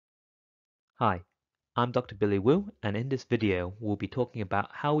Hi, I'm Dr. Billy Wu, and in this video we'll be talking about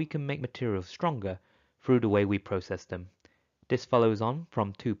how we can make materials stronger through the way we process them. This follows on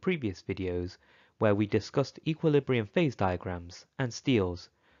from two previous videos where we discussed equilibrium phase diagrams and steels,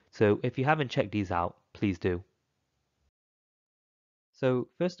 so if you haven't checked these out, please do. So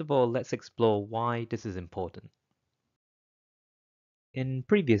first of all, let's explore why this is important. In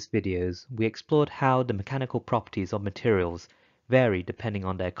previous videos, we explored how the mechanical properties of materials vary depending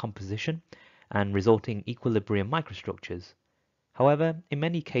on their composition and resulting equilibrium microstructures. However, in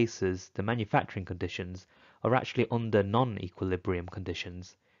many cases, the manufacturing conditions are actually under non-equilibrium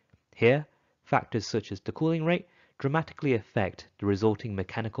conditions. Here, factors such as the cooling rate dramatically affect the resulting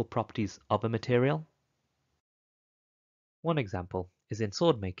mechanical properties of a material. One example is in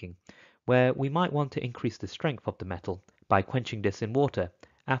sword making, where we might want to increase the strength of the metal by quenching this in water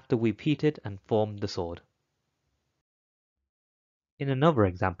after we've heated and formed the sword. In another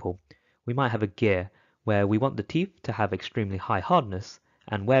example, we might have a gear where we want the teeth to have extremely high hardness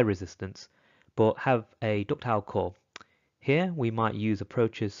and wear resistance, but have a ductile core. Here we might use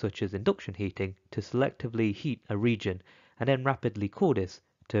approaches such as induction heating to selectively heat a region and then rapidly cool this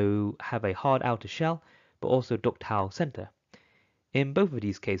to have a hard outer shell but also ductile center. In both of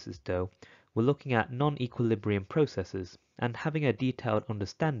these cases though, we're looking at non-equilibrium processes, and having a detailed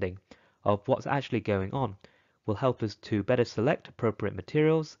understanding of what's actually going on will help us to better select appropriate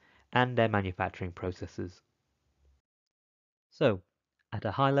materials and their manufacturing processes. So, at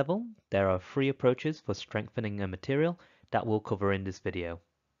a high level, there are three approaches for strengthening a material that we'll cover in this video.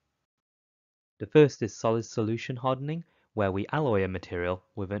 The first is solid solution hardening, where we alloy a material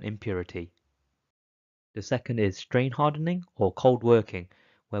with an impurity. The second is strain hardening or cold working,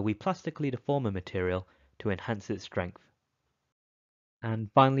 where we plastically deform a material to enhance its strength. And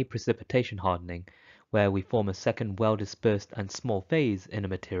finally, precipitation hardening, where we form a second well-dispersed and small phase in a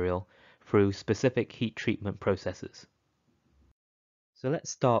material through specific heat treatment processes. So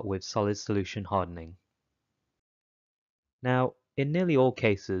let's start with solid solution hardening. Now, in nearly all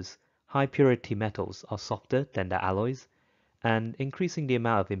cases, high purity metals are softer than their alloys, and increasing the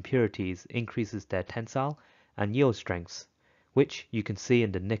amount of impurities increases their tensile and yield strengths, which you can see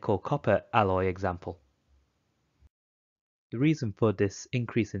in the nickel-copper alloy example. The reason for this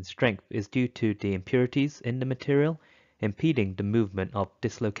increase in strength is due to the impurities in the material impeding the movement of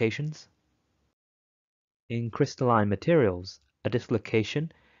dislocations. In crystalline materials, a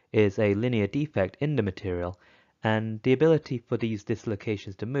dislocation is a linear defect in the material, and the ability for these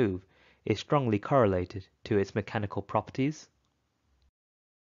dislocations to move is strongly correlated to its mechanical properties.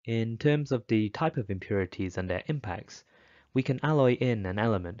 In terms of the type of impurities and their impacts, we can alloy in an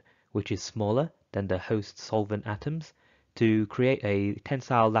element which is smaller than the host solvent atoms to create a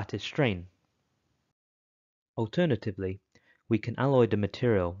tensile lattice strain. Alternatively, we can alloy the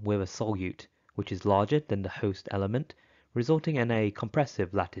material with a solute which is larger than the host element, resulting in a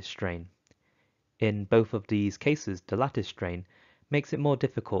compressive lattice strain. In both of these cases, the lattice strain makes it more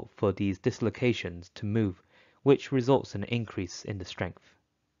difficult for these dislocations to move, which results in an increase in the strength.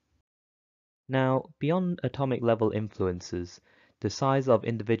 Now, beyond atomic level influences, the size of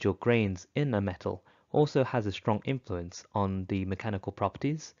individual grains in a metal also has a strong influence on the mechanical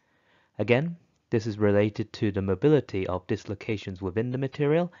properties. Again, this is related to the mobility of dislocations within the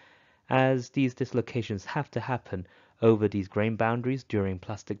material, as these dislocations have to happen over these grain boundaries during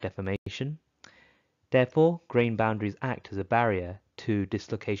plastic deformation. Therefore, grain boundaries act as a barrier to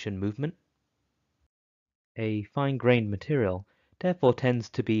dislocation movement. A fine-grained material therefore tends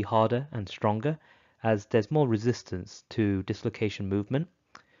to be harder and stronger, as there's more resistance to dislocation movement.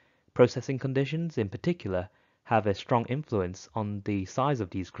 Processing conditions, in particular, have a strong influence on the size of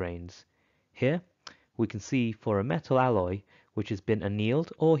these grains. Here, we can see for a metal alloy which has been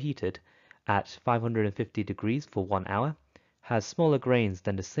annealed or heated at 550 degrees for 1 hour, has smaller grains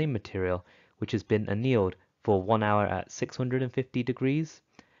than the same material which has been annealed for 1 hour at 650 degrees,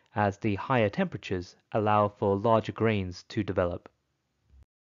 as the higher temperatures allow for larger grains to develop.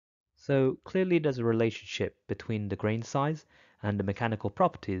 So clearly there's a relationship between the grain size and the mechanical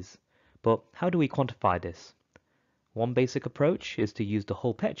properties, but how do we quantify this? One basic approach is to use the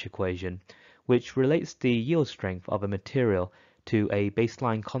Hall-Petch equation, which relates the yield strength of a material to a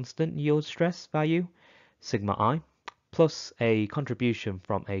baseline constant yield stress value, sigma I, plus a contribution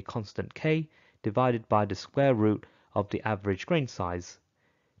from a constant K divided by the square root of the average grain size.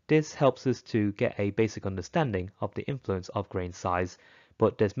 This helps us to get a basic understanding of the influence of grain size,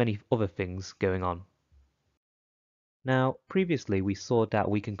 but there's many other things going on. Now, previously we saw that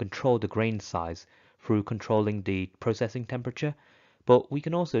we can control the grain size through controlling the processing temperature, but we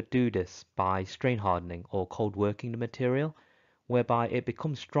can also do this by strain hardening or cold working the material, whereby it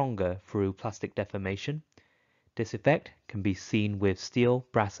becomes stronger through plastic deformation. This effect can be seen with steel,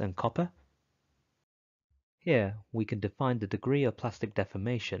 brass and copper. Here we can define the degree of plastic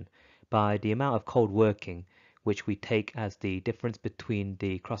deformation by the amount of cold working, which we take as the difference between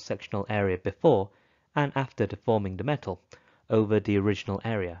the cross-sectional area before and after deforming the metal over the original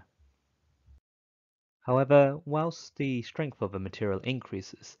area. However, whilst the strength of a material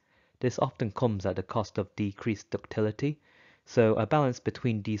increases, this often comes at the cost of decreased ductility, so a balance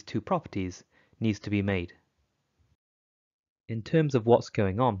between these two properties needs to be made. In terms of what's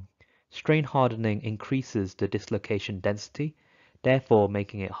going on, strain hardening increases the dislocation density, therefore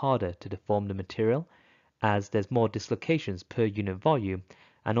making it harder to deform the material as there's more dislocations per unit volume,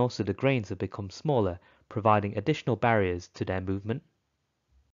 and also the grains have become smaller, providing additional barriers to their movement.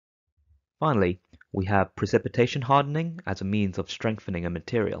 Finally, we have precipitation hardening as a means of strengthening a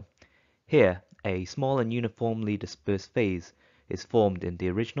material. Here, a small and uniformly dispersed phase is formed in the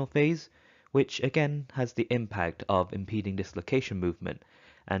original phase, which again has the impact of impeding dislocation movement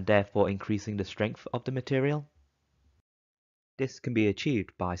and therefore increasing the strength of the material. This can be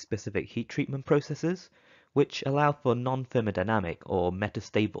achieved by specific heat treatment processes, which allow for non-thermodynamic or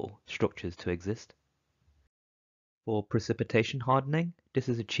metastable structures to exist. For precipitation hardening, this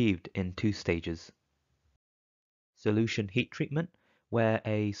is achieved in two stages. Solution heat treatment, where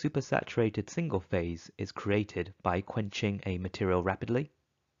a supersaturated single phase is created by quenching a material rapidly,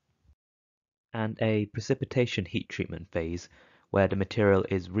 and a precipitation heat treatment phase, where the material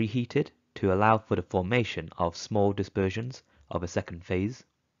is reheated to allow for the formation of small dispersions of a second phase.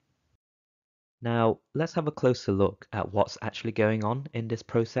 Now, let's have a closer look at what's actually going on in this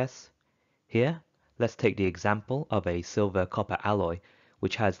process. Here, let's take the example of a silver-copper alloy,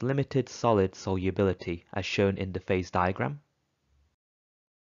 which has limited solid solubility as shown in the phase diagram.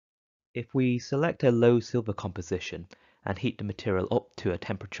 If we select a low silver composition and heat the material up to a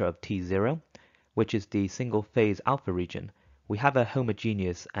temperature of T0, which is the single phase alpha region, we have a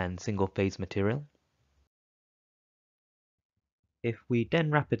homogeneous and single phase material. If we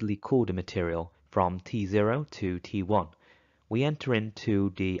then rapidly cool the material from T0 to T1, we enter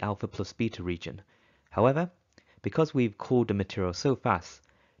into the alpha plus beta region. However, because we've cooled the material so fast,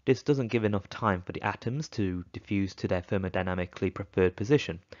 this doesn't give enough time for the atoms to diffuse to their thermodynamically preferred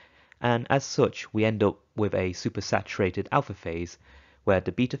position, and as such we end up with a supersaturated alpha phase where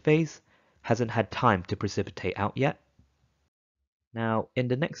the beta phase hasn't had time to precipitate out yet. Now, in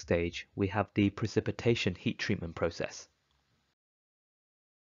the next stage, we have the precipitation heat treatment process.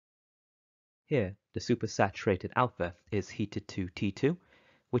 Here, the supersaturated alpha is heated to T2,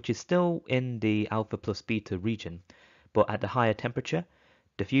 which is still in the alpha plus beta region, but at the higher temperature,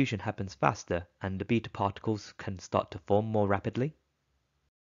 diffusion happens faster and the beta particles can start to form more rapidly.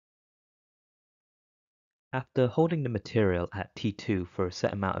 After holding the material at T2 for a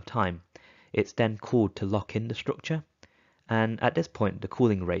set amount of time, it's then cooled to lock in the structure, and at this point the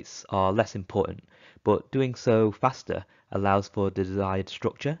cooling rates are less important, but doing so faster allows for the desired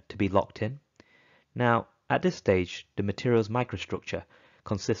structure to be locked in. Now, at this stage, the material's microstructure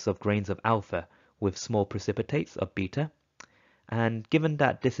consists of grains of alpha with small precipitates of beta, and given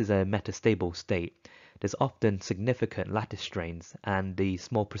that this is a metastable state, there's often significant lattice strains, and the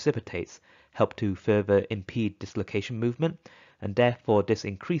small precipitates help to further impede dislocation movement, and therefore this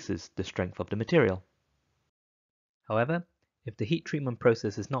increases the strength of the material. However, if the heat treatment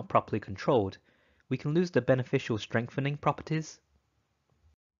process is not properly controlled, we can lose the beneficial strengthening properties.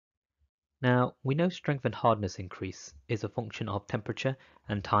 Now, we know strength and hardness increase is a function of temperature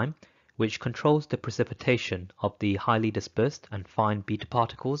and time, which controls the precipitation of the highly dispersed and fine beta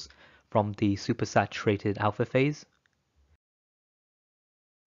particles from the supersaturated alpha phase.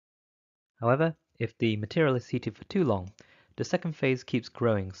 However, if the material is heated for too long, the second phase keeps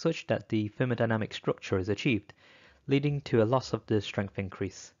growing such that the thermodynamic structure is achieved, leading to a loss of the strength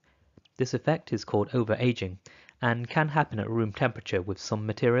increase. This effect is called overaging and can happen at room temperature with some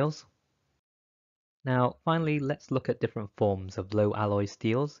materials. Now, finally, let's look at different forms of low alloy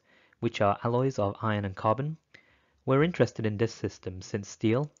steels, which are alloys of iron and carbon. We're interested in this system since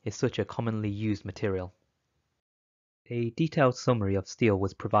steel is such a commonly used material. A detailed summary of steel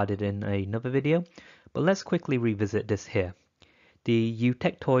was provided in another video, but let's quickly revisit this here. The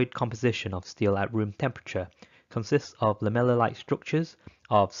eutectoid composition of steel at room temperature consists of lamellar-like structures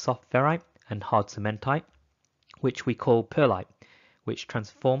of soft ferrite and hard cementite, which we call pearlite, which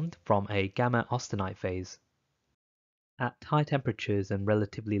transformed from a gamma austenite phase. At high temperatures and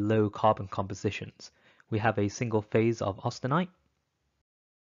relatively low carbon compositions, we have a single phase of austenite.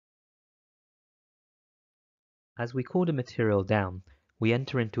 As we cool the material down, we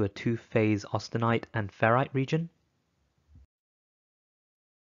enter into a two-phase austenite and ferrite region.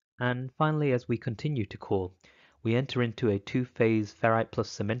 And finally, as we continue to cool, we enter into a two-phase ferrite plus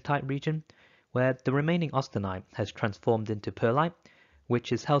cementite region, where the remaining austenite has transformed into pearlite,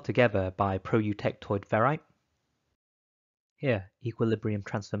 which is held together by proeutectoid ferrite. Here, equilibrium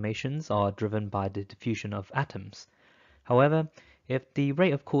transformations are driven by the diffusion of atoms. However, if the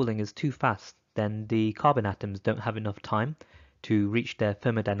rate of cooling is too fast, then the carbon atoms don't have enough time to reach their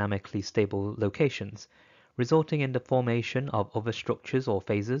thermodynamically stable locations, resulting in the formation of other structures or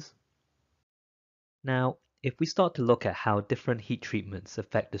phases. Now, if we start to look at how different heat treatments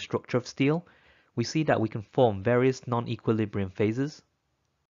affect the structure of steel, we see that we can form various non-equilibrium phases.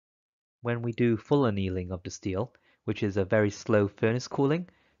 When we do full annealing of the steel, which is a very slow furnace cooling,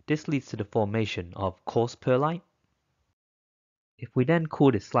 this leads to the formation of coarse pearlite. If we then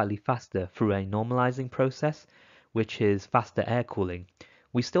cool it slightly faster through a normalizing process, which is faster air cooling,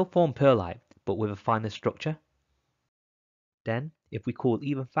 we still form pearlite, but with a finer structure. Then, if we cool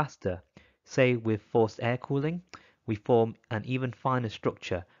even faster, say with forced air cooling, we form an even finer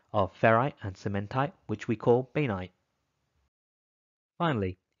structure of ferrite and cementite, which we call bainite.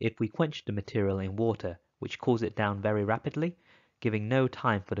 Finally, if we quench the material in water, which cools it down very rapidly, giving no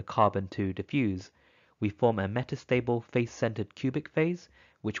time for the carbon to diffuse, we form a metastable face-centered cubic phase,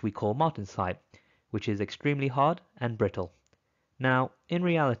 which we call martensite, which is extremely hard and brittle. Now, in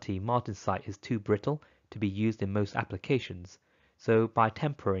reality, martensite is too brittle to be used in most applications, so by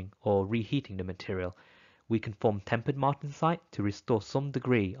tempering or reheating the material, we can form tempered martensite to restore some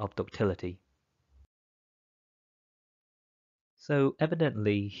degree of ductility. So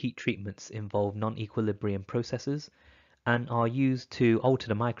evidently, heat treatments involve non-equilibrium processes and are used to alter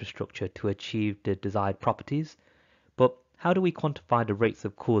the microstructure to achieve the desired properties. But how do we quantify the rates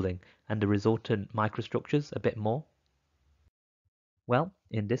of cooling and the resultant microstructures a bit more? Well,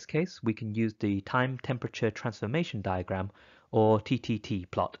 in this case, we can use the time temperature transformation diagram, or TTT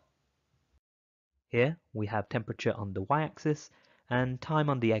plot. Here we have temperature on the y-axis and time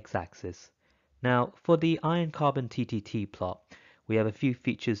on the x-axis. Now, for the iron-carbon TTT plot, we have a few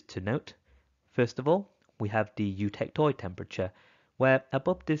features to note. First of all, we have the eutectoid temperature, where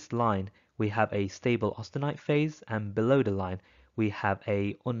above this line we have a stable austenite phase, and below the line we have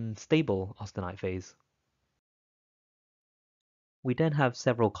a unstable austenite phase. We then have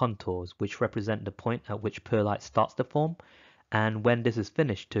several contours which represent the point at which pearlite starts to form, and when this is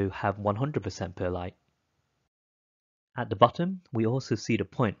finished to have 100% pearlite. At the bottom, we also see the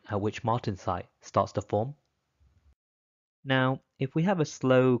point at which martensite starts to form. Now, if we have a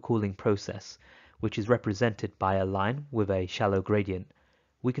slow cooling process, which is represented by a line with a shallow gradient,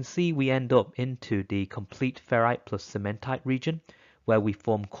 we can see we end up into the complete ferrite plus cementite region, where we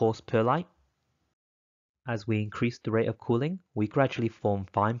form coarse pearlite. As we increase the rate of cooling, we gradually form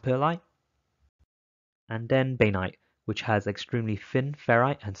fine pearlite, and then bainite, which has extremely thin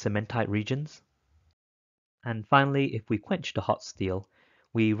ferrite and cementite regions. And finally, if we quench the hot steel,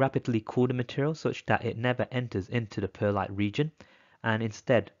 we rapidly cool the material such that it never enters into the pearlite region and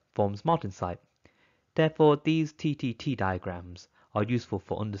instead forms martensite. Therefore, these TTT diagrams are useful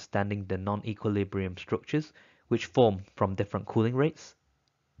for understanding the non-equilibrium structures which form from different cooling rates.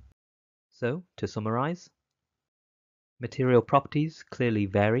 So, to summarize, material properties clearly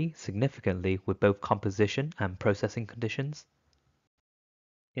vary significantly with both composition and processing conditions.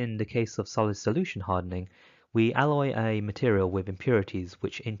 In the case of solid solution hardening, we alloy a material with impurities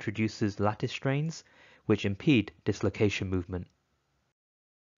which introduces lattice strains which impede dislocation movement.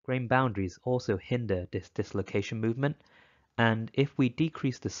 Grain boundaries also hinder this dislocation movement, and if we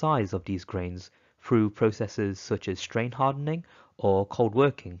decrease the size of these grains through processes such as strain hardening or cold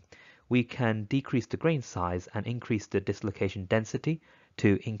working, we can decrease the grain size and increase the dislocation density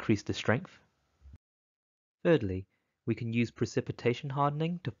to increase the strength. Thirdly, we can use precipitation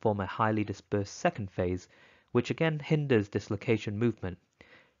hardening to form a highly dispersed second phase, which again hinders dislocation movement.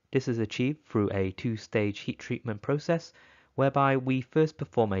 This is achieved through a two-stage heat treatment process, whereby we first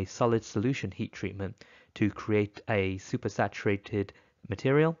perform a solid solution heat treatment to create a supersaturated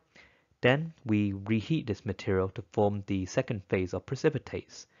material. Then we reheat this material to form the second phase of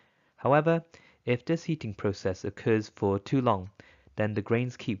precipitates. However, if this heating process occurs for too long, then the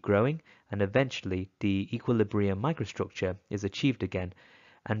grains keep growing and eventually the equilibrium microstructure is achieved again,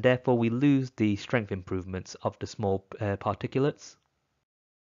 and therefore we lose the strength improvements of the small particulates.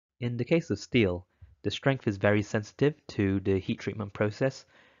 In the case of steel, the strength is very sensitive to the heat treatment process,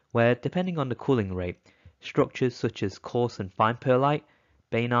 where depending on the cooling rate, structures such as coarse and fine pearlite,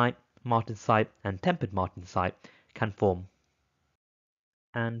 bainite, martensite, and tempered martensite can form.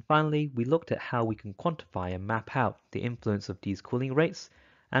 And finally, we looked at how we can quantify and map out the influence of these cooling rates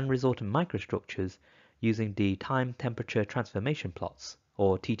and resultant microstructures using the time temperature transformation plots,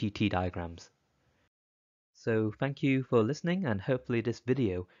 or TTT diagrams. So thank you for listening, and hopefully this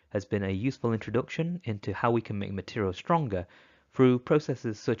video has been a useful introduction into how we can make materials stronger through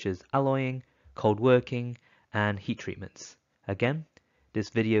processes such as alloying, cold working, and heat treatments. Again,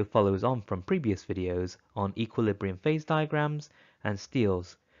 this video follows on from previous videos on equilibrium phase diagrams and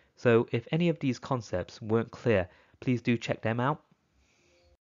steels, so if any of these concepts weren't clear, please do check them out